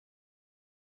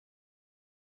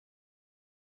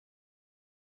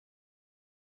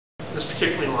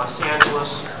particularly in Los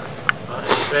Angeles, in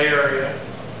the Bay Area.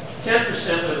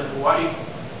 10% live in Hawaii,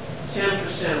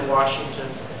 10% in Washington,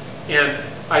 and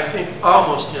I think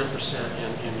almost 10%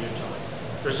 in Utah.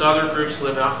 There's other groups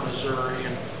live out in Missouri,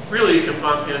 and really you can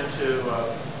bump into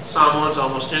Samoans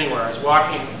almost anywhere. I was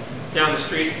walking down the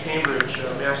street in Cambridge,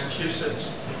 Massachusetts,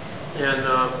 and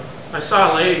I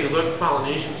saw a lady who looked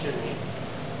Polynesian to me,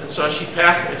 and so as she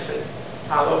passed me, I said,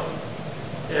 "Talo,"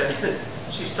 and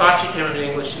she thought she came into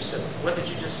English. She said, "What did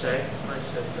you just say?" And I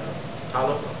said,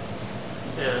 "Talo."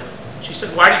 And she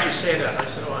said, "Why did you say that?" And I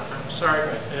said, "Oh, I'm sorry if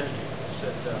I offended you." I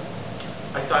said,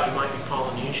 "I thought you might be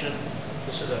Polynesian.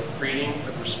 This is a greeting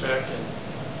of respect."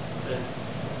 And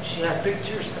she had big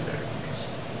tears come down her face.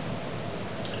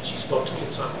 And she spoke to me in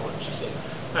Samoan. She said,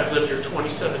 "I've lived here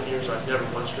 27 years. I've never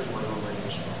once heard my own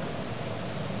language spoken.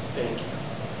 Thank you.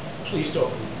 Please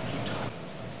don't leave. Keep talking."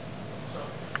 So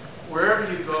wherever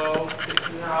you go,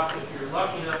 if you're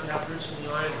lucky enough to have roots in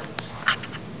the islands,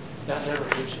 that never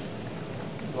leaves you.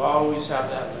 You always have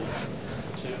that link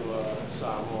to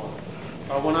Samoa.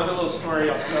 One other little story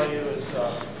I'll tell you is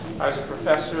I was a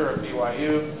professor at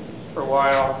BYU for a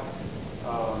while,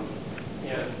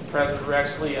 and President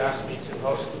Rexley asked me to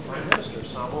host the Prime Minister of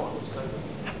Samoa. It was kind of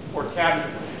for cabinet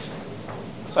members.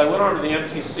 So I went over to the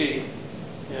MTC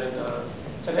and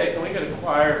said, "Hey, can we get a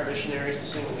choir of missionaries to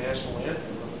sing the national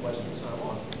anthem of Western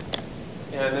Samoa?"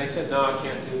 And they said, "No, I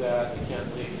can't do that. You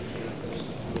can't leave. You can't.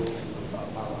 There's rules about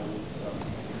how I need." So,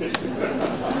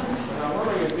 what am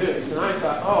I going to do? And I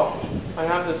thought, oh, I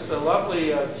have this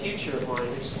lovely teacher of mine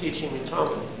who's teaching me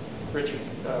Tongan, Richard.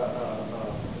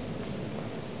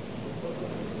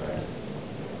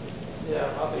 Yeah,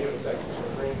 I'll think of a second.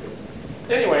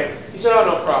 Anyway, he said, "Oh,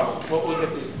 no problem. We'll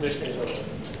get these missionaries over there."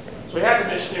 So we had the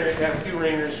missionaries, we had a few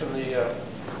ringers from the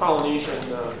Polynesian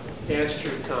dance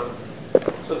troupe come.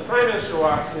 So the Prime Minister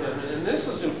walks in, and this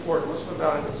is important. This is what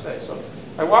I'm going to say. So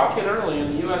I walk in early,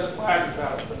 and the U.S. flag is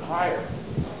about a foot higher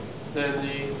than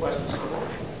the Western Samoa.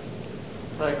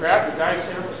 And I grabbed the guy's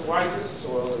sample and said, "Why is this?" He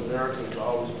said, "Well, the Americans are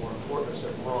always more important." I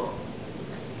said, "Wrong."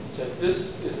 He said,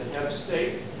 "This is a head of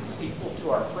state. It's equal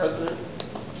to our president.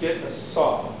 Get a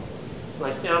saw." And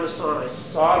I found a saw, and I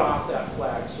sawed off that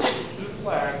flag so the two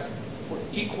flags were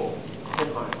equal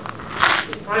in height.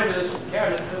 The Prime Minister and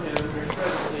Cabinet come in, and there's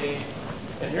President,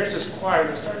 and here's this choir, and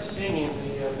they started singing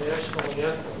the national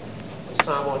anthem of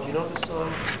Samoa. Do you know the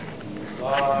song?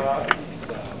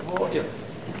 Samoa. Yeah.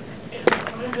 And the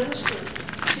Prime Minister,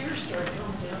 tears started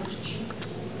coming down his cheeks.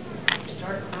 He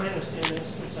started crying. I was standing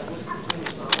next to him, so I whispered to him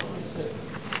in Samoa. He said,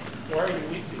 "Why are you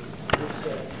weeping?" And he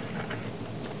said,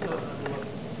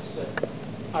 he said,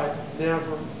 "I've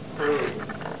never heard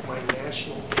my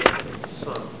national anthem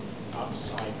sung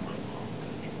outside my home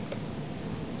country."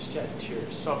 Just had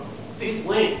tears. So these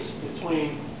links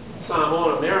between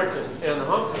Samoan Americans and the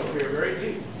home country are very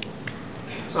deep.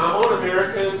 Samoan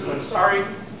Americans, I'm sorry,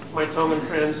 my Tongan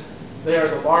friends, they are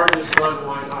the largest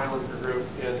non-Hawaiian Islander group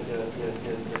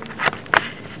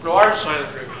the largest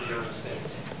island group in the United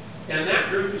States. And that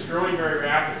group is growing very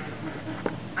rapidly.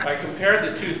 I compared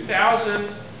the 2000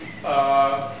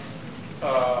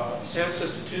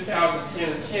 census to 2010.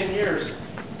 In 10 years,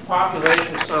 the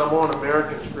population of Samoan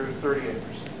Americans grew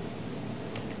 38%.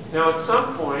 Now, at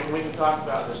some point, and we can talk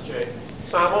about this, Jay,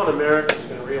 Samoan Americans are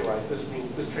going to realize this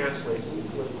translates into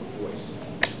political voice.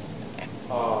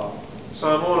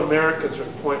 Samoan Americans are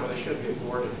at the point where they should be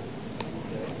aborted.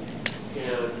 Okay?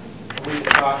 And we need to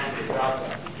talk about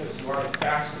that because you are the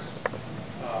fastest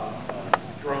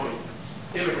growing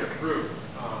immigrant group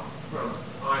from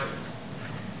islands.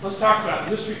 Let's talk about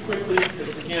history quickly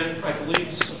because, again, I believe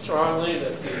strongly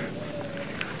that the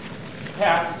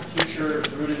path to the future is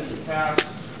rooted in the past.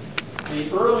 The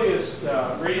earliest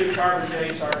radiocarbon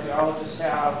dates archaeologists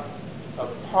have of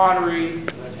pottery,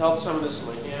 and I've held some of this in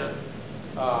my hand,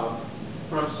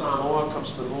 from Samoa, comes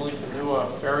from the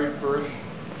Nāfanua ferry berth.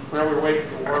 Whenever we were waiting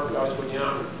for the work, I always go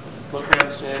down and look around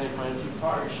the sand and find a few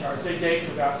pottery shards. They date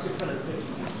to about 650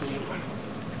 BC.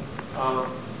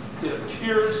 It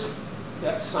appears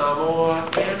that Samoa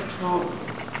and Tonga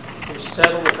were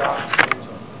settled about the same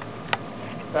time,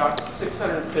 about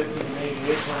 650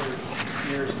 maybe 800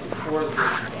 years before the Big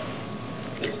Flood.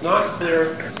 It's not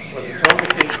clear whether Tonga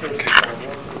came first or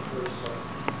Samoa came first, so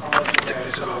I'll let you guys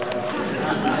figure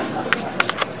that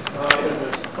out.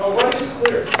 But what is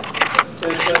clear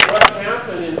is that what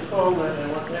happened in Tonga and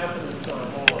what happened in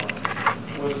Samoa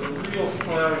was a real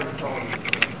plowing of Tonga.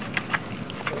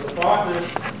 As a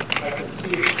botanist, I can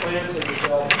see the plants that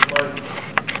developed money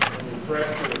and the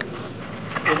breadfruit is,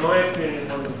 in my opinion,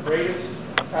 one of the greatest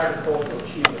agricultural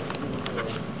achievements in the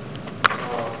world.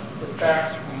 In fact,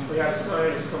 we had a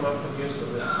scientist come up from Houston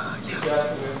that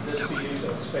suggesting that this be used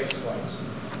as space flights.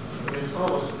 I mean, it's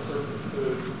almost a perfect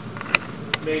food.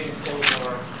 Amazing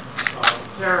cultivar,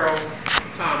 taro,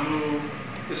 tamu,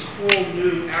 this whole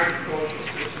new agricultural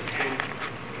system came.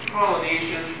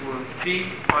 Polynesians were the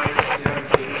finest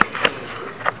navigators of planet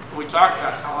Earth. When we talk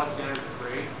about Alexander the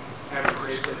Great, having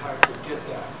raised it, I forget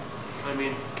that. I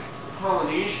mean, the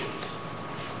Polynesians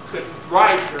could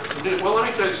ride their canoe. Well, let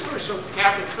me tell you a story. So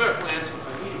Captain Cook lands in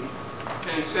Tahiti,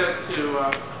 and he says to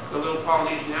the little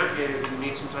Polynesian navigator that he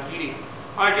meets in Tahiti,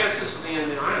 I guess this is the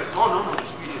end of the island. Oh, no,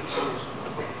 just be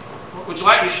would you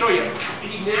like me to show you?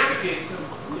 He navigates them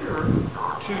clear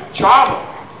to Java.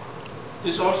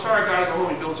 He says, oh, sorry, I got to go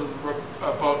home. He builds a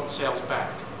boat and sails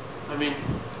back. I mean,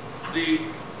 the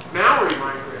Maori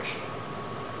migration,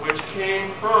 which came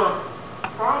from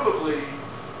probably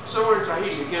somewhere in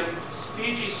Tahiti, again,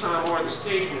 Fiji, Samoa, the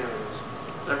staging areas.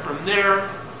 And from there,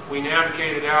 we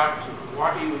navigated out to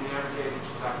Hawaii, we navigated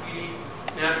to Tahiti,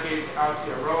 navigated to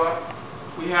Aotearoa.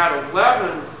 We had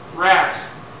 11 rafts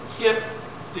hit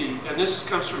and this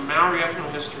comes from Maori ethno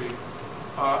history,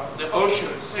 the ocean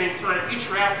at the same time. Each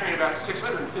raft carried about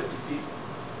 650 people.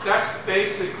 That's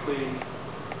basically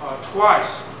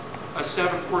twice a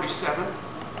 747.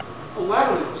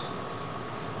 11 of those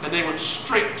things. And they went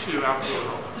straight to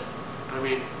Aotearoa. I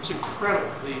mean, it's incredible.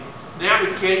 The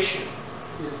navigation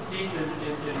is deep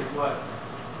in your blood.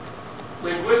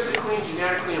 Linguistically,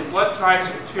 genetically, and blood types,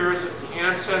 it appears that the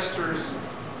ancestors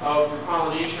of the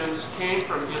Polynesians came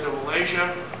from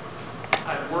Indo-Malaysia.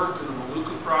 I've worked in the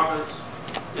Maluku province,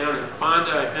 down in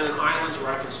Banda. I've been in islands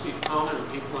where I can speak Tongan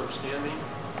and people understand me.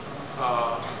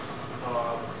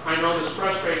 I know this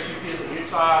frustrates you people in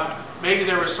Utah. Maybe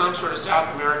there was some sort of South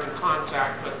American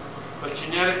contact, but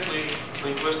genetically,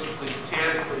 linguistically,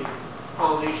 botanically,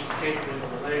 Polynesians came from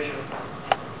Indo-Malaysia.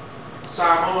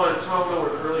 Samoa and Tonga were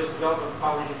the earliest development of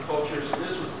Polynesian cultures, and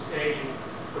this was the staging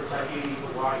for Tahiti,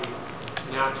 Hawaii,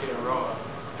 and Aotearoa.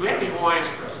 Do we have any Hawaiians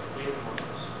present? We have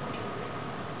Hawaiians.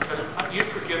 Okay. You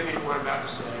forgive me for what I'm about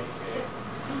to say. Okay.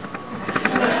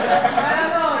 I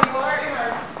don't know. You are in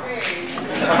our space.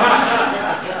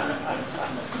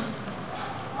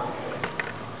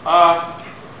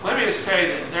 Let me just say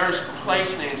that there's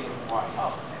place names in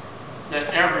Hawaii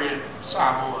that every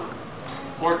Samoan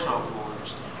or Tongan will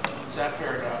understand. Is that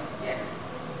fair enough? Yes.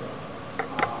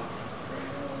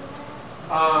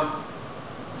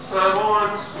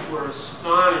 Samoans were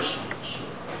astonishing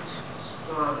shipwrights.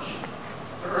 Astonishing.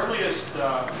 The earliest,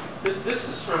 this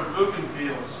is from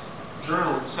Bougainville's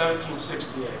journal in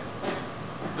 1768.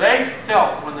 They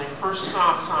felt when they first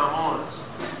saw Samoans,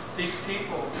 these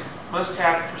people must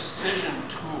have precision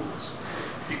tools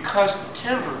because the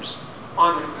timbers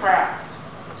on the craft,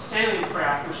 sailing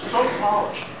craft, were so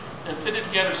polished and fitted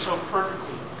together so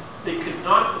perfectly, they could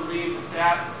not believe that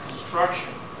that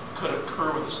construction could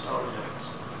occur with a stone axe.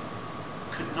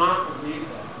 Could not believe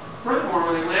that. Furthermore,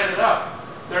 when they landed up,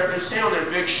 they're sailing their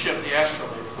big ship, the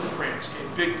Astrolabe, from France. Okay,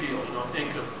 big deal. You know,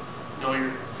 think of, you know,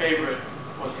 your favorite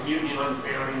was Mutiny on the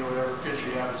Bounty or whatever picture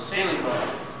you have of a sailing boat.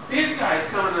 These guys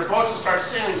come in their boats and start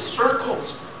sailing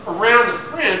circles around the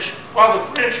French while the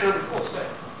French are under full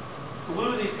sail.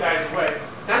 Blew these guys away.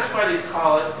 That's why they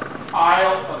call it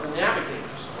Isle of the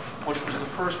Navigators, which was the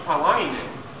first Palangi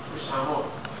name for Samoa.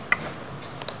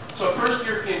 So first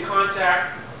European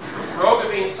contact,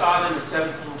 Roggeveen saw them in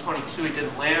 1722. He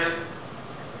didn't land.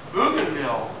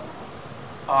 Bougainville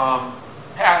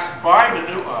passed by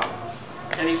Manua,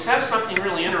 and he says something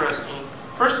really interesting.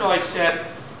 First of all, he said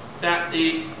that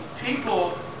the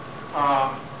people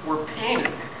were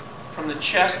painted from the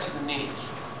chest to the knees.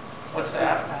 What's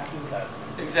that?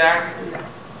 Exactly.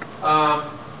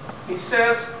 He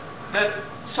says that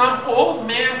some old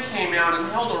man came out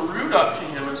and held a root up to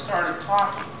him and started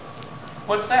talking.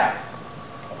 What's that?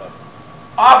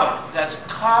 Abba. That's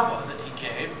kava that he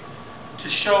gave to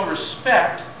show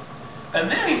respect. And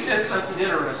then he said something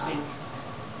interesting.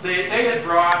 They had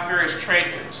brought various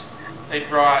trade goods. They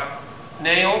brought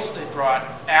nails, they brought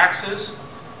axes,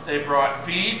 they brought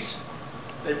beads,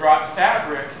 they brought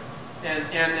fabric, and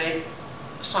the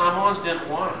Samoans didn't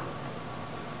want it.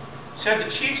 Said the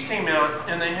chiefs came out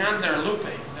and they had their lupe,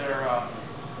 their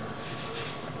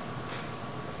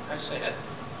I say it,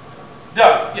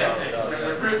 dove, yeah,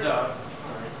 their fruit dove,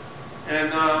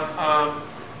 and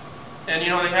you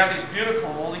know they had these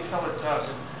beautiful multicolored doves,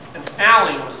 and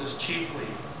fowling was this chief lead.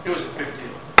 It was a big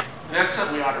deal, and that's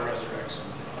something we ought to resurrect someday.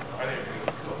 I think it'd be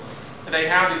really cool. And they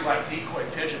have these like decoy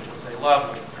pigeons, which they love,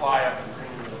 which would fly up and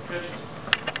bring in little pigeons.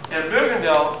 And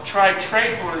Bougainville tried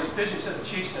trade for one of these pigeons. Said the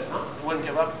chief said no, he wouldn't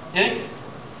give up anything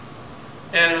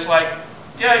for it. And it was like,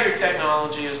 yeah, your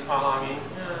technology is Palangi.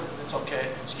 Yeah, It's okay.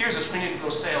 Excuse us, we need to go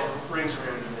sail. The rings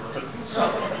around you now. So,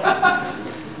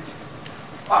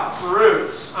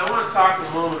 Perus. I want to talk a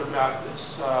moment about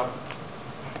this.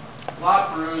 La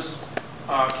Perus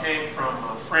came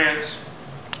from France.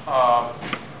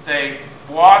 They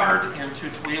watered in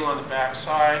Tutuila on the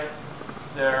backside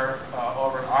there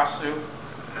over at Asu.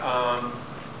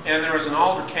 And there was an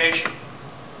altercation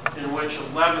in which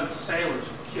 11 sailors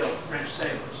were killed, French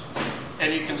sailors.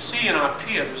 And you can see in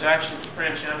Apia, there's actually the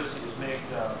French embassy was made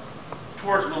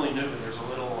towards Milinuka. There's a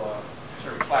little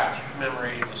sort of plaque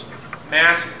commemorating this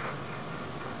massacre.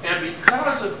 And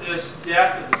because of this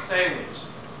death of the sailors,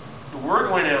 the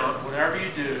word went out, whatever you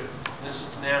do, and this is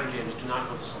to navigators, do not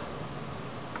go to Samoa.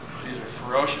 These are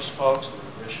ferocious folks,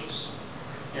 they're vicious.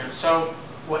 And so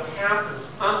what happens,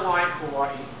 unlike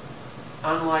Hawaii,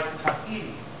 unlike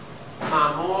Tahiti,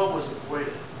 Samoa was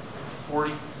avoided for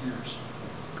 40 years,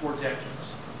 4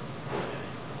 decades.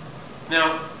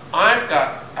 Now, I've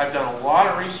done a lot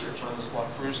of research on this La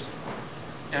Perus thing,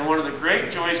 and one of the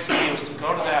great joys to me was to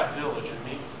go to that village and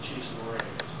meet the chiefs and warriors.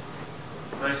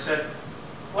 And I said,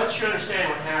 what's your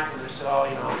understanding of what happened? They said, oh,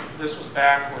 you know, this was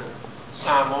back when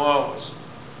Samoa was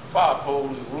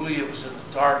Wa'apō, it was in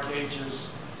the dark ages,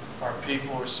 our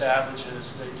people were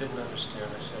savages, they didn't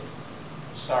understand. I said,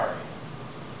 sorry,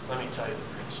 let me tell you the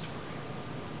real story.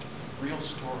 The real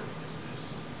story is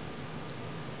this.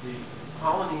 The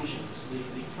Polynesians,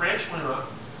 the French went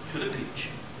up to the beach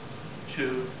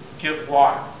to get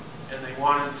water, and they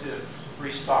wanted to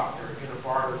restock. They were going to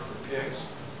barter for pigs,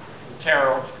 and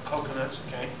taro, coconuts,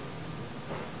 okay?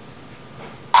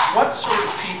 What sort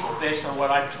of people, based on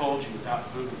what I've told you about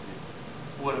voodoo,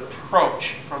 would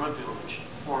approach from a village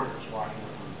foreigners walking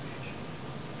up on the beach?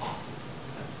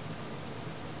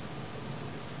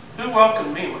 Who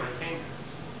welcomed me when I came here?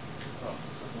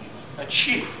 A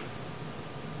chief.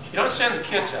 You don't send the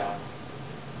kids out.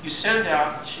 You send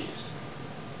out the chiefs.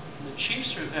 And the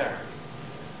chiefs are there.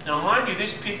 Now, mind you,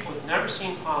 these people have never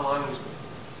seen Paulani's before.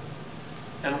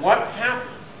 And what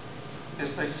happened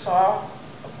is they saw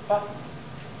a button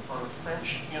on a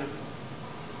French uniform.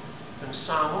 And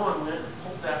Samoan went and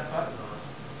pulled that button on.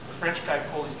 The French guy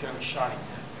pulled his gun and shot him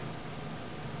dead.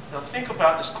 Now think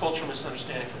about this cultural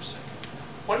misunderstanding for a second.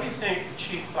 What do you think the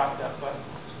chief thought that button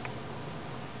was?